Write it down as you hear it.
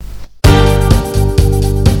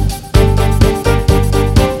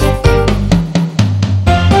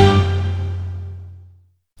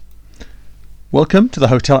Welcome to the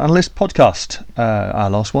Hotel Analyst Podcast, our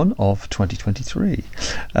last one of 2023.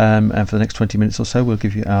 And for the next 20 minutes or so, we'll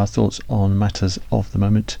give you our thoughts on matters of the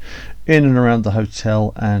moment in and around the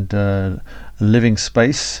hotel and living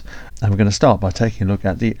space. And we're going to start by taking a look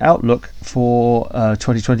at the outlook for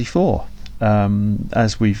 2024.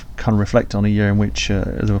 As we've kind of reflect on a year in which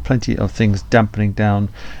there were plenty of things dampening down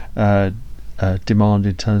demand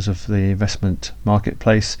in terms of the investment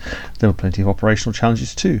marketplace. There were plenty of operational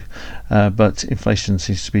challenges too, but inflation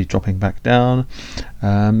seems to be dropping back down,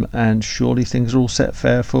 and surely things are all set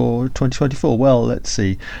fair for 2024. Well, let's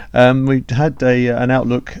see. We had an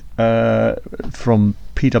outlook from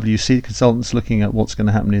PwC consultants looking at what's going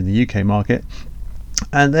to happen in the UK market,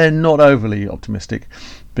 and they're not overly optimistic,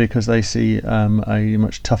 because they see a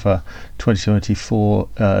much tougher 2024,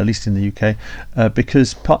 at least in the UK,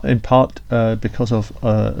 because of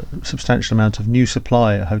a substantial amount of new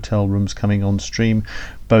supply of hotel rooms coming on stream,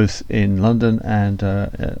 both in London and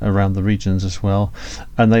around the regions as well.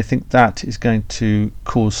 And they think that is going to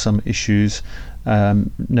cause some issues.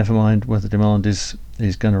 Never mind whether demand is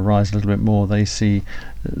going to rise a little bit more. They see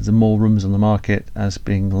the more rooms on the market as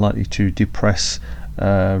being likely to depress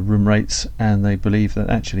room rates, and they believe that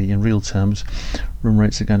actually in real terms room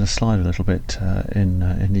rates are going to slide a little bit in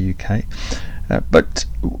the UK. But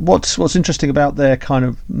what's interesting about their kind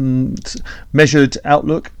of measured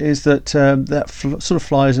outlook is that sort of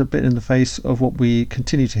flies a bit in the face of what we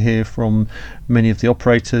continue to hear from many of the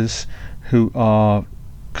operators who are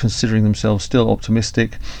considering themselves still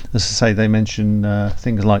optimistic. As I say, they mention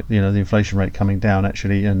things like the inflation rate coming down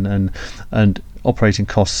actually, and operating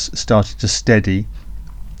costs starting to steady,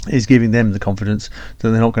 is giving them the confidence that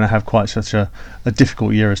they're not going to have quite such a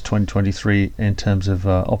difficult year as 2023 in terms of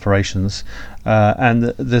operations. And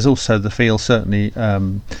there's also the feel, certainly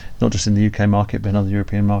not just in the UK market but in other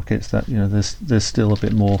European markets, that there's still a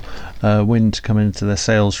bit more wind coming into their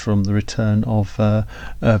sails from the return of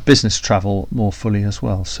business travel more fully as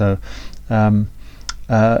well. So we're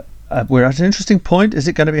at an interesting point. Is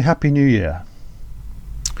it going to be a Happy New Year?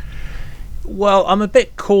 Well, I'm a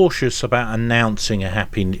bit cautious about announcing a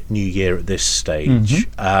Happy New Year at this stage.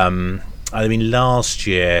 I mean, this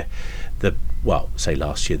year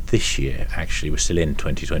actually, we're still in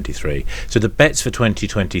 2023. So the bets for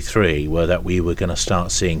 2023 were that we were going to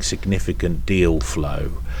start seeing significant deal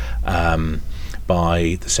flow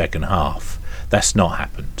by the second half. That's not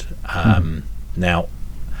happened. Now,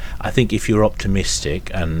 I think if you're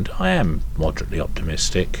optimistic, and I am moderately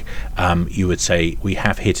optimistic, you would say we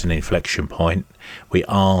have hit an inflection point. We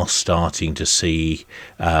are starting to see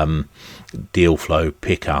deal flow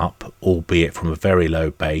pick up, albeit from a very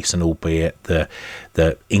low base, and albeit the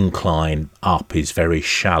incline up is very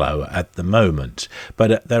shallow at the moment.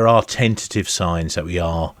 But there are tentative signs that we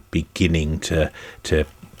are beginning to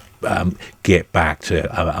get back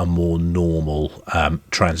to a more normal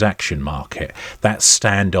transaction market. That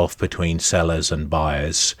standoff between sellers and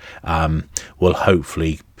buyers will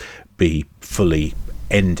hopefully be fully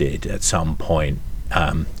ended at some point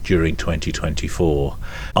during 2024.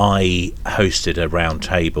 I hosted a round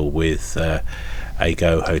table with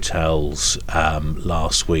Ago Hotels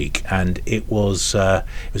last week, and it was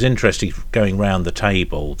interesting going round the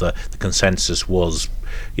table. The consensus was,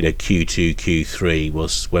 Q2, Q3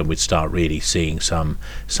 was when we'd start really seeing some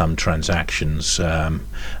transactions,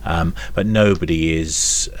 but nobody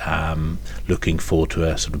is looking forward to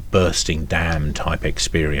a sort of bursting dam type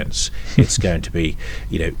experience. It's going to be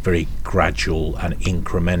very gradual and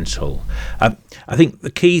incremental. I think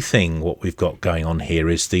the key thing what we've got going on here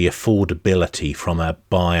is the affordability from a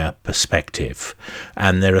buyer perspective,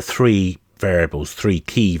 and there are three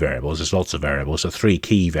key variables. There's lots of variables, so three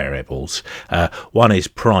key variables. One is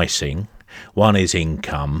pricing, one is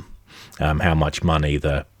income, how much money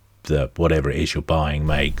the whatever it is you're buying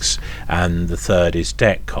makes, and the third is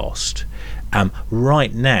debt cost.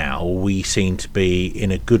 Right now we seem to be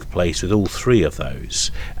in a good place with all three of those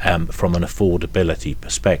from an affordability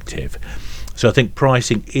perspective. So I think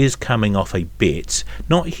pricing is coming off a bit,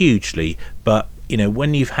 not hugely, but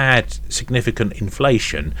when you've had significant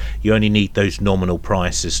inflation, you only need those nominal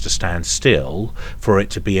prices to stand still for it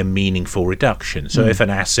to be a meaningful reduction. So if an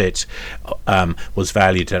asset was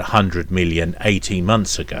valued at 100 million 18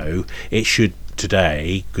 months ago, it should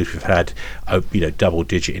today, because we've had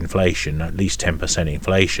double-digit inflation, at least 10%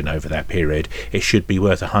 inflation over that period, it should be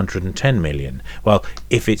worth 110 million. Well,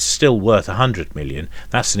 if it's still worth 100 million,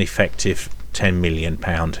 that's an effective £10 million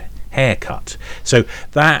haircut. So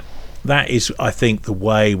that is, I think, the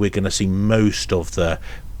way we're going to see most of the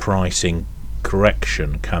pricing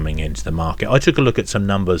correction coming into the market. I took a look at some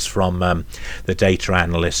numbers from the data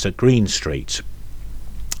analyst at Green Street,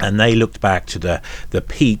 And they looked back to the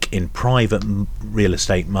peak in private real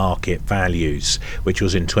estate market values, which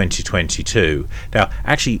was in 2022. Now,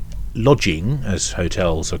 actually, lodging, as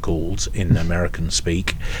hotels are called in American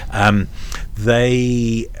speak,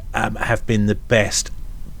 they have been the best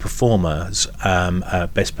performer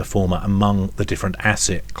among the different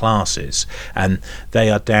asset classes, and they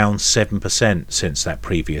are down 7% since that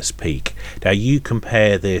previous peak. Now you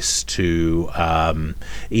compare this to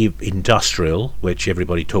industrial, which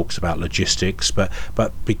everybody talks about logistics, but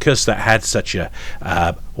because that had such a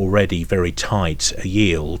already very tight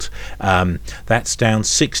yield, that's down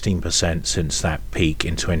 16% since that peak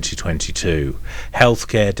in 2022.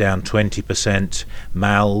 Healthcare down 20%,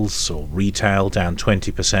 malls or retail down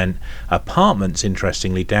 20%, apartments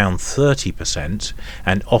interestingly down 30%,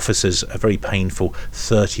 and offices a very painful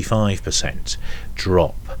 35%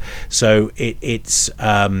 drop. So it's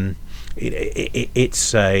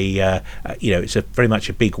it's a very much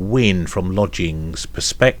a big win from lodging's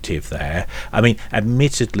perspective there. I mean,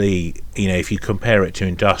 admittedly, if you compare it to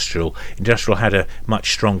industrial had a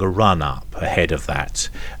much stronger run up ahead of that,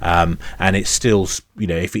 and it's still,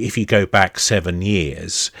 if you go back 7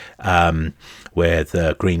 years, where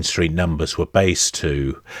the Green Street numbers were based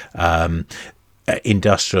to,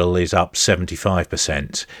 industrial is up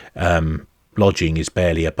 75%. Lodging is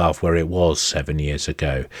barely above where it was 7 years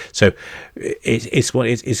ago. So it's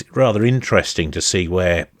rather interesting to see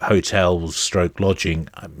where hotels stroke lodging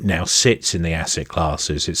now sits in the asset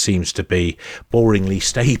classes. It seems to be boringly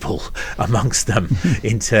stable amongst them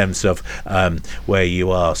in terms of where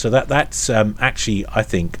you are. So that's actually, I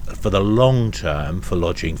think, for the long term for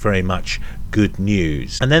lodging, very much good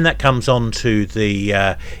news. And then that comes on to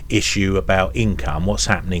the issue about income, what's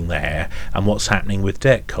happening there, and what's happening with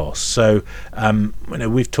debt costs. So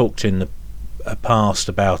we've talked in the past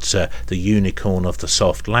about the unicorn of the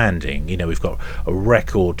soft landing. We've got a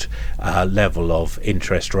record level of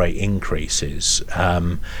interest rate increases,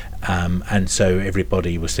 and so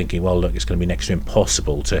everybody was thinking, well, look, it's going to be next to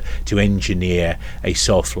impossible to engineer a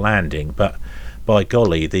soft landing. But by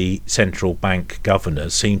golly, the central bank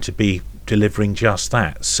governors seem to be delivering just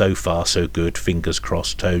that. So far, so good. Fingers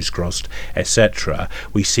crossed, toes crossed, etc.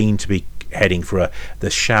 We seem to be heading for the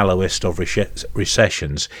shallowest of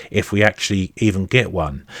recessions, if we actually even get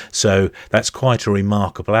one. So that's quite a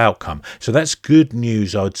remarkable outcome. So that's good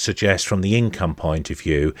news, I would suggest, from the income point of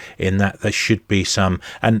view, in that there should be some.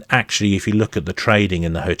 And actually, if you look at the trading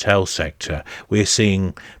in the hotel sector, we're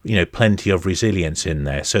seeing plenty of resilience in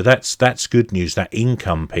there. So that's good news. That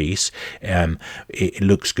income piece, it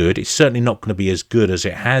looks good. It's certainly not going to be as good as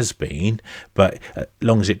it has been, but as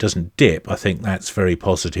long as it doesn't dip, I think that's very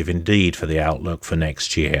positive indeed for the outlook for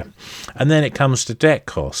next year. And then it comes to debt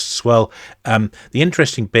costs. Well, the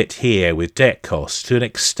interesting bit here with debt costs, to an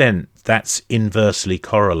extent, that's inversely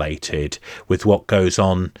correlated with what goes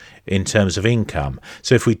on in terms of income.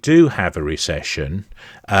 So if we do have a recession,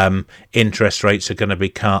 interest rates are going to be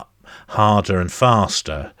cut harder and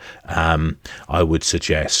faster, I would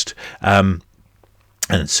suggest.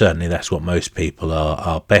 And certainly that's what most people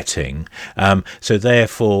are betting. So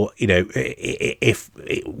therefore, if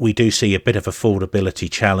we do see a bit of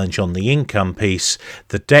affordability challenge on the income piece,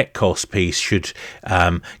 the debt cost piece should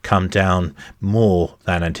come down more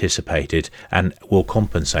than anticipated and will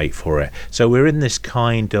compensate for it. So we're in this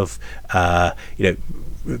kind of,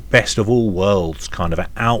 best of all worlds kind of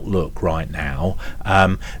outlook right now.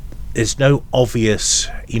 There's no obvious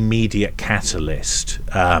immediate catalyst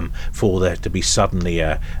for there to be suddenly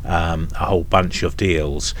a whole bunch of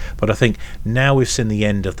deals. But I think now we've seen the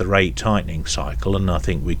end of the rate tightening cycle, and I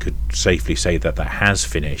think we could safely say that has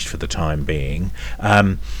finished for the time being.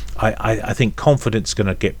 I think confidence is going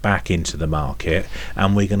to get back into the market,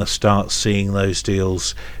 and we're going to start seeing those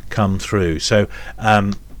deals come through. So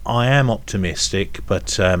I am optimistic,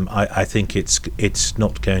 but I think it's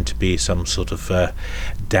not going to be some sort of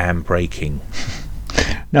dam breaking.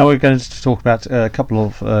 Now we're going to talk about a couple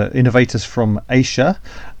of innovators from Asia.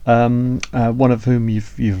 One of whom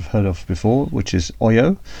you've heard of before, which is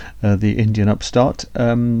Oyo, the Indian upstart,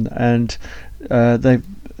 and they've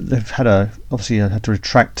obviously had to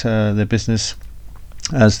retract their business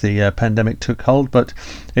as the pandemic took hold, but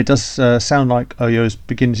it does sound like Oyo's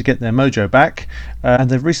beginning to get their mojo back, and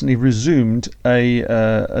they've recently resumed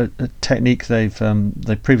a technique they've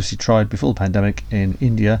previously tried before the pandemic in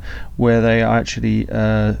India, where they are actually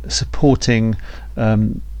supporting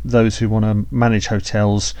those who want to manage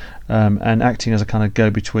hotels and acting as a kind of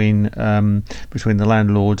go-between between the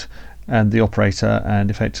landlord and the operator, and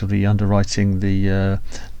effectively underwriting the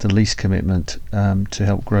lease commitment to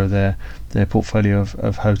help grow their portfolio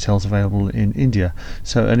of hotels available in India.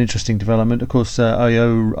 So an interesting development. Of course,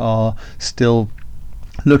 IO are still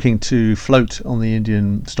looking to float on the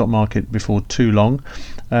Indian stock market before too long,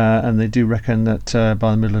 and they do reckon that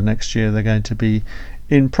by the middle of next year they're going to be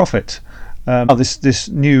in profit. This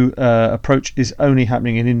new approach is only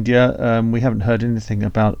happening in India. We haven't heard anything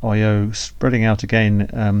about IO spreading out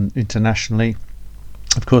again internationally.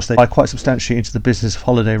 Of course, they buy quite substantially into the business of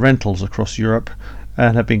holiday rentals across Europe,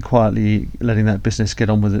 and have been quietly letting that business get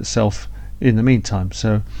on with itself in the meantime.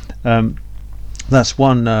 So that's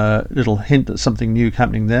one little hint at something new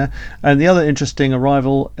happening there. And the other interesting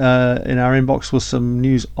arrival in our inbox was some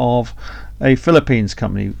news of a Philippines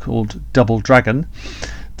company called Double Dragon.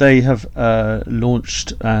 They have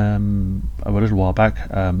launched a little while back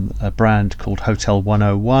a brand called Hotel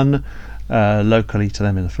 101 locally to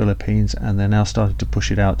them in the Philippines, and they're now starting to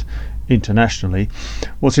push it out internationally.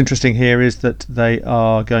 What's interesting here is that they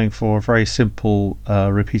are going for a very simple,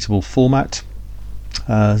 repeatable format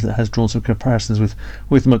that has drawn some comparisons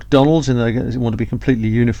with McDonald's, and they want to be completely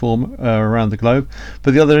uniform around the globe.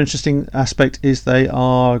 But the other interesting aspect is they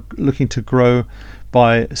are looking to grow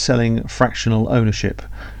by selling fractional ownership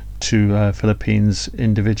to Philippines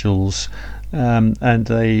individuals, and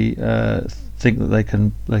they think that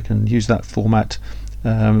they can use that format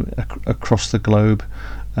across the globe,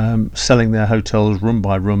 selling their hotels room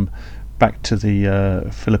by room back to the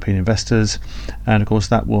Philippine investors, and of course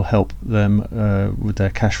that will help them with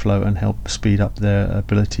their cash flow and help speed up their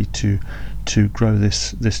ability to grow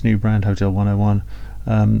this new brand Hotel 101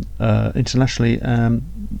 internationally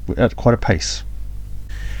at quite a pace.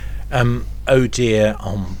 Oh dear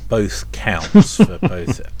on both counts for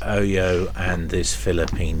both Oyo and this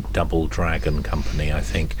Philippine Double Dragon company. I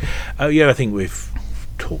think Oyo, I think we've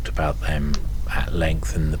talked about them at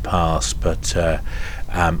length in the past, but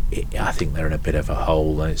I think they're in a bit of a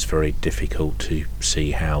hole, and it's very difficult to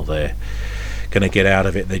see how they're going to get out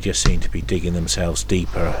of it. They just seem to be digging themselves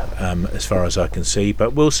deeper, as far as I can see,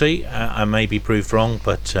 but we'll see. I may be proved wrong,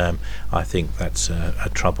 but I think that's a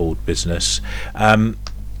troubled business.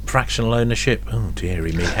 Fractional ownership, oh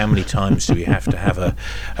dearie me, how many times do we have to have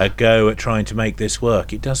a go at trying to make this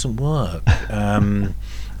work? It doesn't work.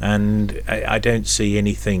 And I don't see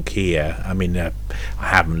anything here. I mean, I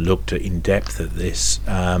haven't looked in depth at this,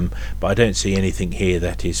 but I don't see anything here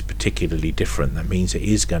that is particularly different. That means it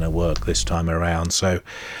is going to work this time around. So,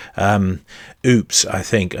 oops, I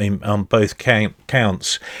think, on both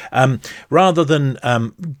counts. Rather than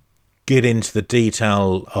get into the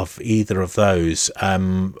detail of either of those,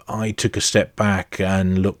 I took a step back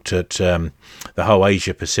and looked at the whole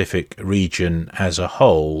Asia Pacific region as a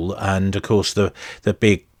whole, and of course the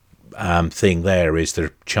big thing there is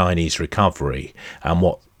the Chinese recovery and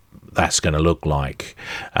what that's going to look like.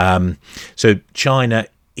 So China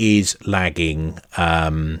is lagging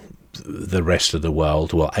the rest of the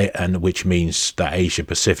world, and which means that Asia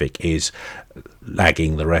Pacific is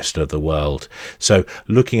lagging the rest of the world. So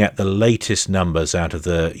looking at the latest numbers out of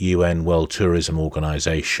the UN World Tourism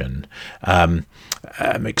Organization,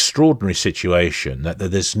 extraordinary situation that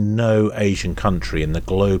there's no Asian country in the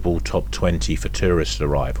global top 20 for tourist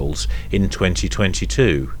arrivals in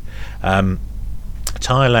 2022.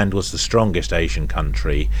 Thailand was the strongest Asian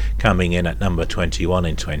country, coming in at number 21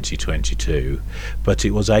 in 2022, but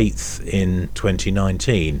it was 8th in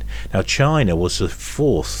 2019. Now China was the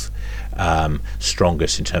 4th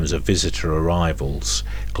strongest in terms of visitor arrivals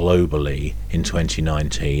globally in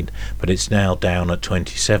 2019, but it's now down at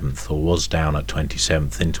 27th, or was down at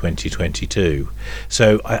 27th in 2022.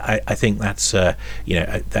 So I think that's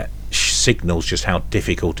that signals just how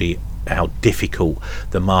difficult the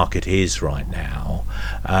market is right now,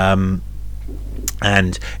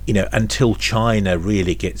 and until China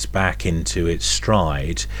really gets back into its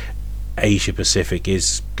stride, Asia Pacific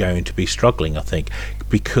is going to be struggling, I think,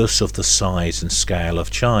 because of the size and scale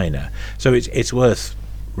of China. So it's worth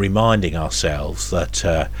reminding ourselves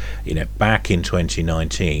that back in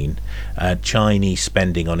 2019, Chinese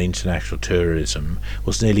spending on international tourism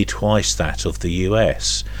was nearly twice that of the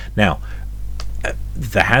US. Now,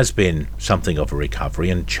 there has been something of a recovery,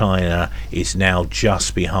 and China is now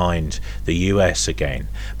just behind the US again,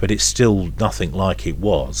 but it's still nothing like it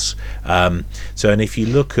was. And if you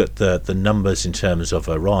look at the numbers in terms of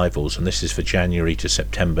arrivals, and this is for January to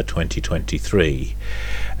September 2023,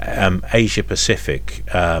 Asia Pacific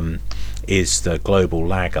is the global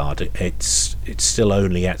laggard. It's still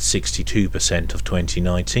only at 62% of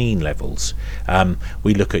 2019 levels.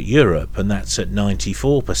 We look at Europe, and that's at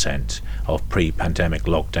 94% of pre-pandemic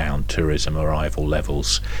lockdown tourism arrival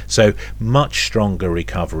levels. So much stronger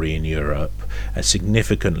recovery in Europe,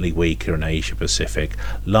 significantly weaker in Asia Pacific,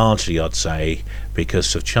 largely I'd say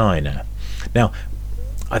because of China. Now,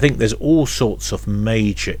 I think there's all sorts of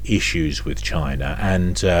major issues with China,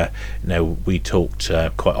 and we talked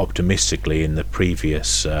quite optimistically in the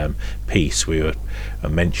previous piece we were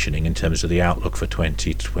mentioning in terms of the outlook for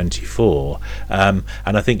 2024, and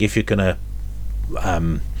I think if you're going to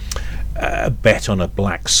bet on a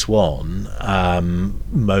black swan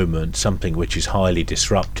moment, something which is highly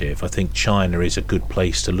disruptive, I think China is a good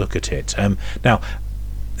place to look at it. Now,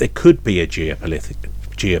 there could be a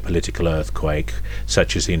geopolitical earthquake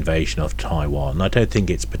such as the invasion of Taiwan. I don't think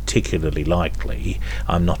it's particularly likely.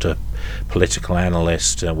 I'm not a political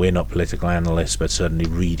analyst, we're not political analysts, but certainly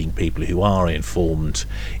reading people who are informed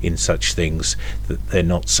in such things, that they're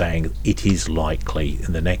not saying it is likely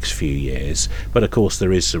in the next few years, but of course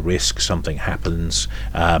there is a risk something happens,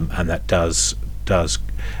 and that does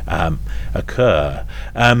occur,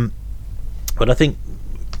 but I think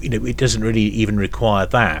it doesn't really even require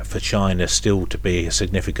that for China still to be a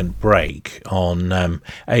significant brake on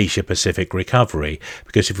Asia Pacific recovery,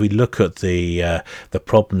 because if we look at the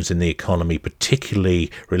problems in the economy, particularly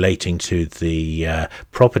relating to the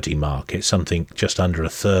property market, something just under a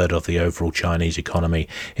third of the overall Chinese economy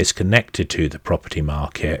is connected to the property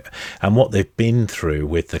market, and what they've been through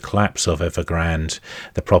with the collapse of Evergrande,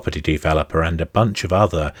 the property developer, and a bunch of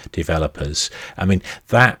other developers, I mean,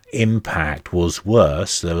 that impact was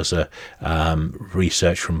worse. There was a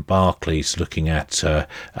research from Barclays looking at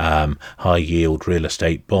high yield real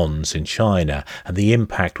estate bonds in China, and the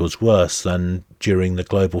impact was worse than during the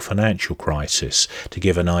global financial crisis, to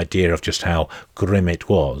give an idea of just how grim it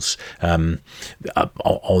was. On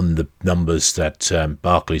the numbers that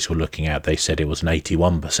Barclays were looking at, they said it was an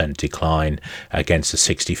 81% decline against a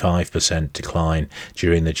 65% decline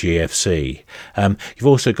during the GFC. You've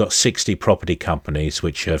also got 60 property companies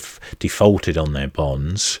which have defaulted on their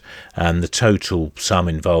bonds, and the total sum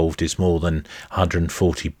involved is more than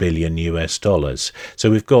 140 billion US dollars. So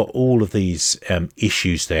we've got all of these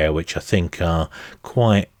issues there, which I think are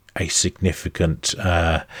quite a significant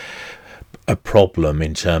a problem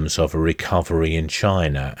in terms of a recovery in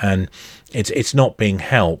China, and it's not being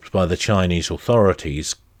helped by the Chinese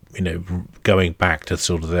authorities, going back to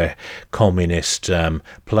sort of their communist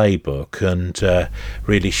playbook, and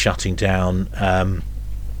really shutting down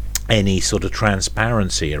any sort of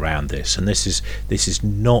transparency around this, and this is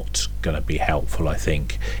not going to be helpful, I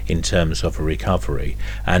think, in terms of a recovery.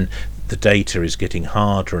 And the data is getting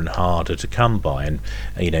harder and harder to come by, and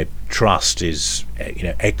trust is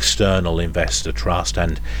external investor trust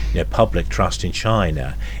and public trust in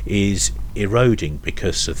China is eroding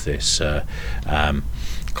because of this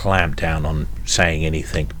clampdown on saying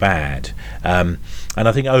anything bad, and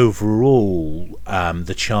I think overall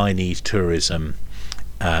the Chinese tourism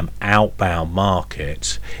outbound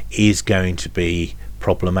market is going to be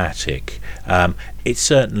problematic. It's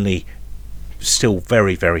certainly still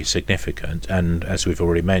very, very significant, and as we've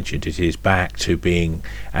already mentioned, it is back to being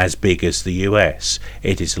as big as the US.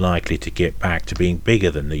 It is likely to get back to being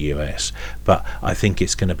bigger than the US, but I think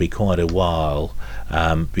it's going to be quite a while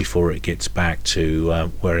before it gets back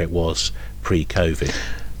to where it was pre-COVID.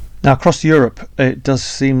 Now, across Europe, it does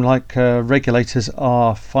seem like regulators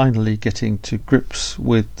are finally getting to grips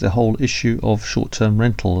with the whole issue of short-term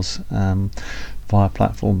rentals via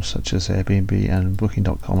platforms such as Airbnb and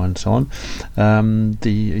Booking.com and so on.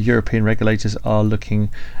 The European regulators are looking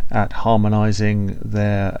at harmonising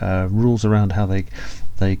their rules around how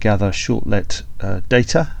they gather short-let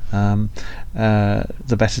data,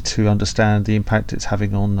 the better to understand the impact it's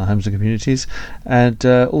having on homes and communities. And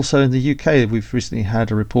also in the UK, we've recently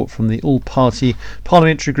had a report from the All-Party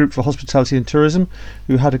Parliamentary Group for Hospitality and Tourism,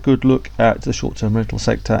 who had a good look at the short-term rental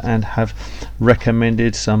sector and have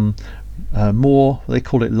recommended some more, they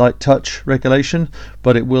call it light touch regulation,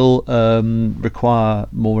 but it will require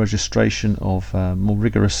more registration of more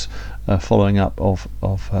rigorous following up of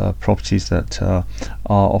properties that are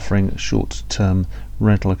offering short-term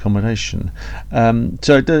rental accommodation.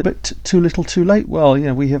 So a bit too little too late. Well,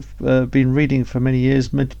 we have been reading for many years,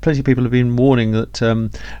 plenty of people have been warning that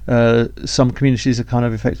some communities are kind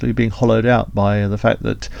of effectively being hollowed out by the fact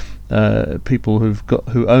that people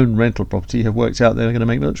who own rental property have worked out they're going to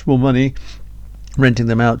make much more money renting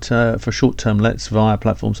them out for short-term lets via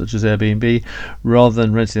platforms such as Airbnb rather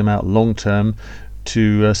than renting them out long-term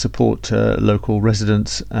to support local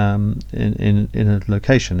residents in a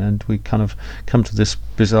location. And we kind of come to this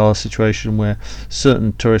bizarre situation where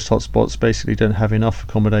certain tourist hotspots basically don't have enough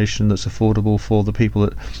accommodation that's affordable for the people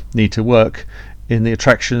that need to work in the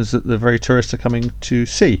attractions that the very tourists are coming to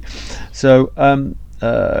see. So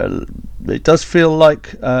it does feel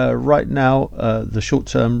like right now the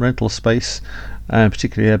short-term rental space, and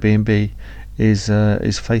particularly Airbnb,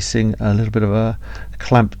 is facing a little bit of a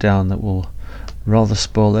clampdown that will rather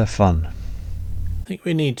spoil their fun. I think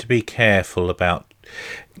we need to be careful about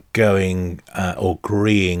going or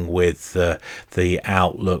agreeing with the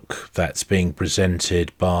outlook that's being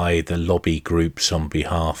presented by the lobby groups on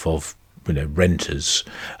behalf of renters.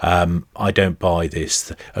 I don't buy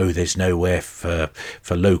this. There's nowhere for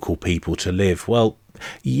local people to live. Well,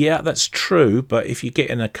 yeah, that's true, but if you get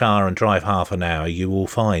in a car and drive half an hour, you will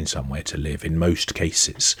find somewhere to live in most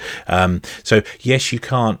cases. So yes, you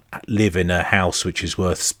can't live in a house which is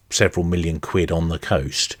worth several million quid on the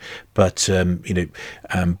coast, but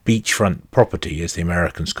beachfront property, as the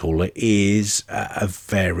Americans call it, is a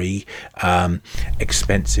very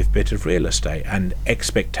expensive bit of real estate, and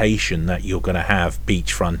expectation that you're going to have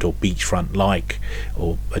beachfront or beachfront-like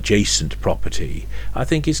or adjacent property, I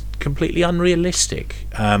think, is completely unrealistic.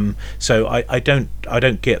 So I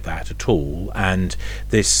don't get that at all. And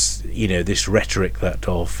this rhetoric that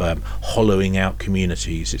of hollowing out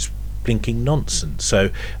communities, it's blinking nonsense. So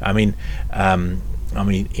I mean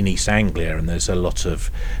in East Anglia, and there's a lot of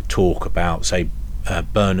talk about, say,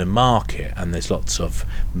 Burnham Market, and there's lots of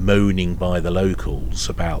moaning by the locals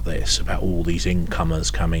about this, about all these incomers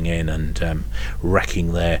coming in and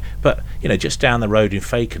wrecking there. But just down the road in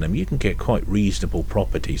Fakenham, you can get quite reasonable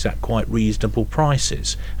properties at quite reasonable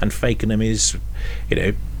prices, and Fakenham is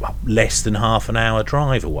less than half an hour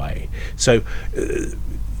drive away. So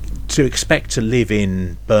to expect to live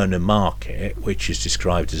in Burnham Market, which is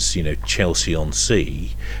described as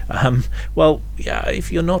Chelsea-on-Sea, well, yeah, if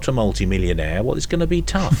you're not a multi-millionaire, well, it's going to be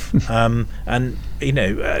tough. And I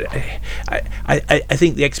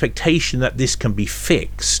think the expectation that this can be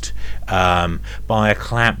fixed by a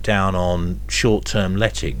clampdown on short-term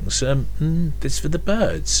lettings, it's for the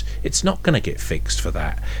birds. It's not going to get fixed for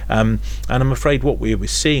that. And I'm afraid what we're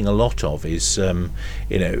seeing a lot of is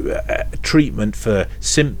treatment for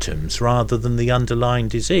symptoms rather than the underlying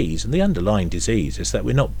disease. And the underlying disease is that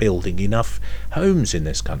we're not building enough homes in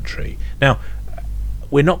this country. Now,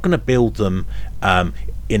 we're not going to build them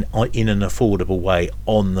in an affordable way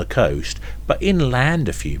on the coast, but inland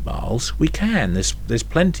a few miles we can. There's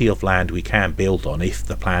plenty of land we can build on if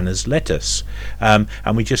the planners let us, and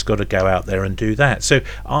we just got to go out there and do that. So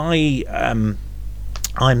I'm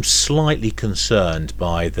slightly concerned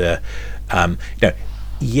by the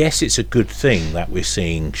yes, it's a good thing that we're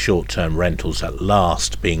seeing short-term rentals at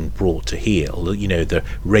last being brought to heel. The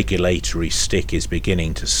regulatory stick is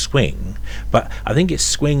beginning to swing, but I think it's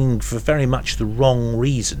swinging for very much the wrong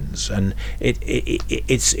reasons. And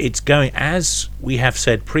it's going, as we have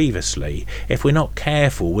said previously, if we're not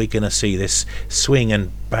careful, we're going to see this swing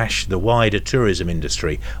and bash the wider tourism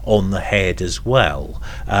industry on the head as well,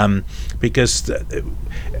 because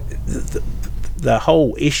the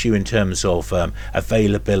whole issue in terms of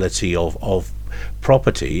availability of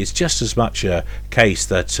property is just as much a case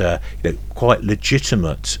that quite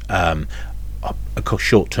legitimate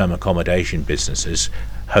short-term accommodation businesses,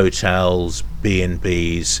 hotels,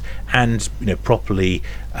 B&Bs, and properly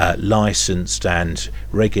licensed and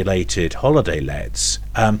regulated holiday lets,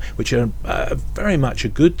 which are very much a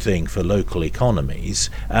good thing for local economies.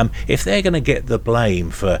 If they're going to get the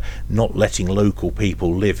blame for not letting local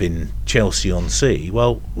people live in Chelsea-on-Sea,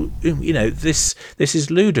 well, this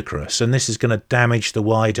is ludicrous, and this is going to damage the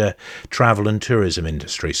wider travel and tourism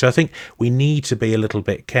industry. So I think we need to be a little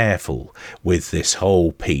bit careful with this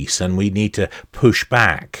whole piece, and we need to push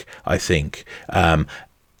back, I think,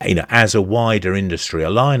 as a wider industry,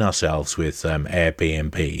 align ourselves with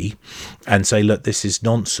Airbnb and say, look, this is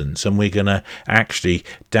nonsense, and we're going to actually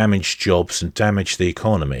damage jobs and damage the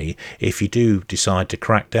economy if you do decide to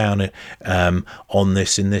crack down on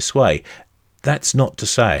this in this way. That's not to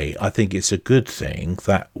say I think it's a good thing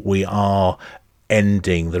that we are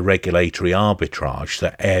ending the regulatory arbitrage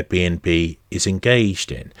that Airbnb is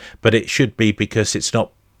engaged in, but it should be because it's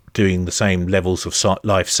not doing the same levels of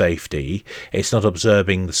life safety, it's not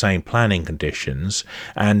observing the same planning conditions,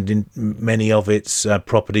 and in many of its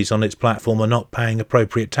properties on its platform are not paying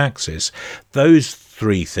appropriate taxes. Those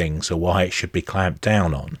three things are why it should be clamped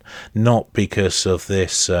down on, not because of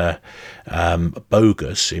this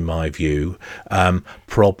bogus, in my view,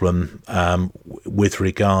 problem with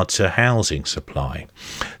regard to housing supply.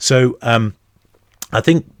 So I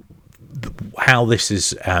think how this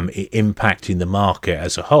is impacting the market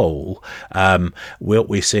as a whole, what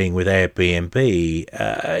we're seeing with Airbnb,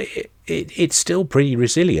 it's still pretty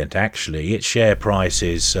resilient, actually. Its share price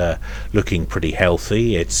is looking pretty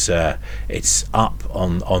healthy. It's up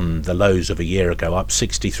on the lows of a year ago, up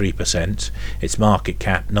 63%. Its market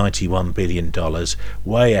cap $91 billion,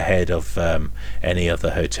 way ahead of any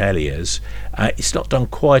other hoteliers. It's not done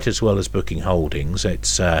quite as well as Booking Holdings.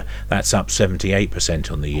 That's up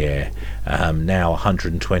 78% on the year. Now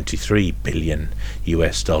 123 billion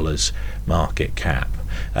US dollars market cap.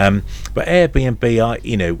 But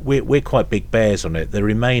Airbnb, we're quite big bears on it. There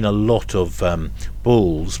remain a lot of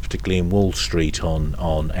bulls, particularly in Wall Street, on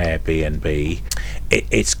Airbnb.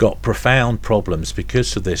 It's got profound problems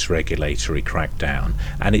because of this regulatory crackdown,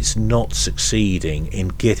 and it's not succeeding in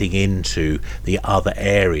getting into the other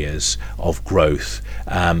areas of growth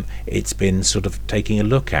it's been sort of taking a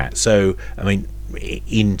look at. So, I mean,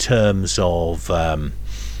 in terms of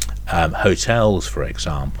hotels, for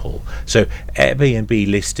example, so Airbnb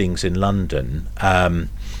listings in London,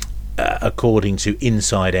 according to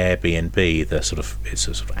Inside Airbnb, it's a sort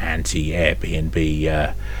of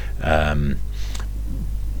anti-Airbnb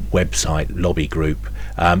website lobby group.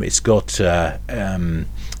 It's got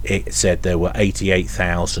it said there were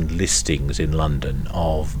 88,000 listings in London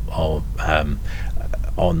of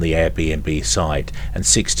on the Airbnb site, and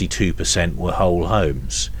 62% were whole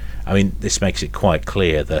homes. I mean, this makes it quite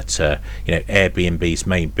clear that Airbnb's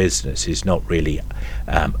main business is not really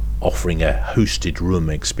offering a hosted room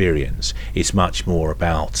experience. It's much more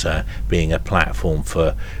about being a platform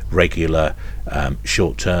for regular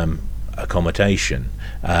short-term accommodation,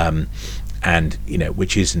 and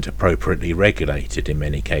which isn't appropriately regulated in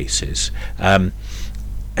many cases.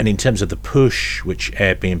 And in terms of the push which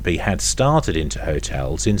Airbnb had started into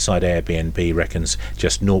hotels, Inside Airbnb reckons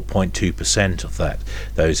just 0.2% of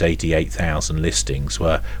those 88,000 listings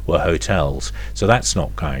were hotels. So that's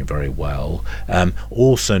not going very well.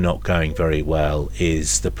 Also not going very well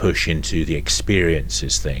is the push into the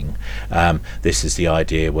experiences thing. This is the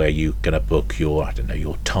idea where you're going to book your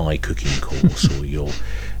Thai cooking course or your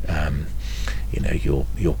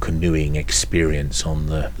canoeing experience on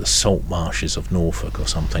the salt marshes of Norfolk or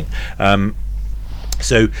something.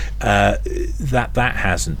 So that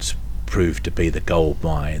hasn't proved to be the gold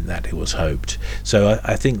mine that it was hoped. So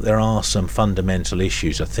I think there are some fundamental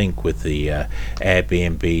issues, I think, with the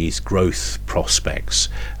Airbnb's growth prospects.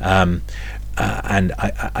 And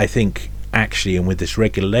I think, actually, and with this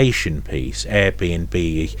regulation piece,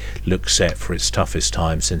 Airbnb looks set for its toughest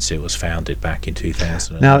time since it was founded back in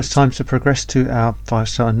 2000. Now it's time to progress to our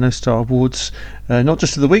 5-star and no-star awards. Not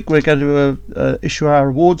just of the week, we're going to issue our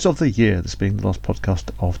awards of the year, this being the last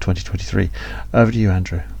podcast of 2023. Over to you,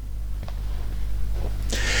 Andrew.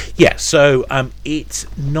 Yeah, so it's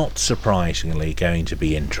not surprisingly going to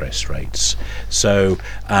be interest rates. So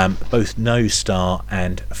both no star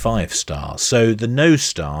and 5-star. So the no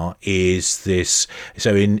star is this.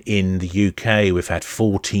 So in the UK, we've had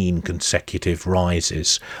 14 consecutive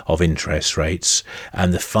rises of interest rates,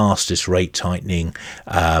 and the fastest rate tightening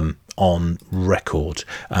on record.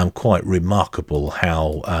 Quite remarkable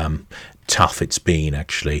how tough it's been,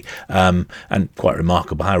 actually, and quite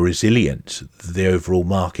remarkable how resilient the overall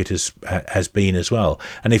market has been as well.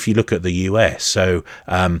 And if you look at the US, so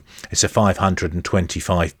it's a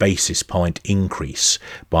 525 basis point increase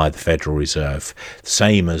by the Federal Reserve,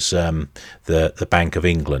 same as the Bank of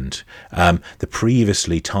England. The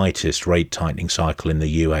previously tightest rate tightening cycle in the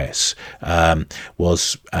US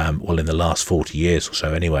was, in the last 40 years or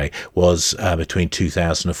so anyway, was between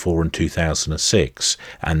 2004 and 2006,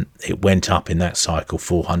 and it went up in that cycle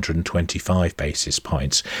 425 basis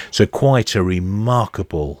points. So quite a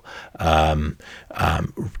remarkable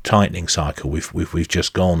tightening cycle we've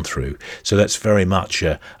just gone through. So that's very much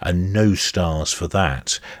a no stars for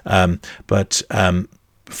that. But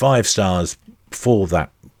 5 stars for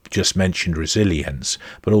that just mentioned resilience.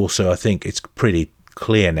 But also I think it's pretty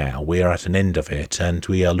clear now we are at an end of it, and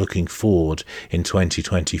we are looking forward in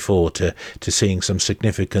 2024 to seeing some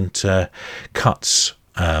significant cuts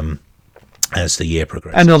as the year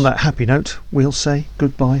progresses. And on that happy note, we'll say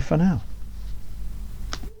goodbye for now.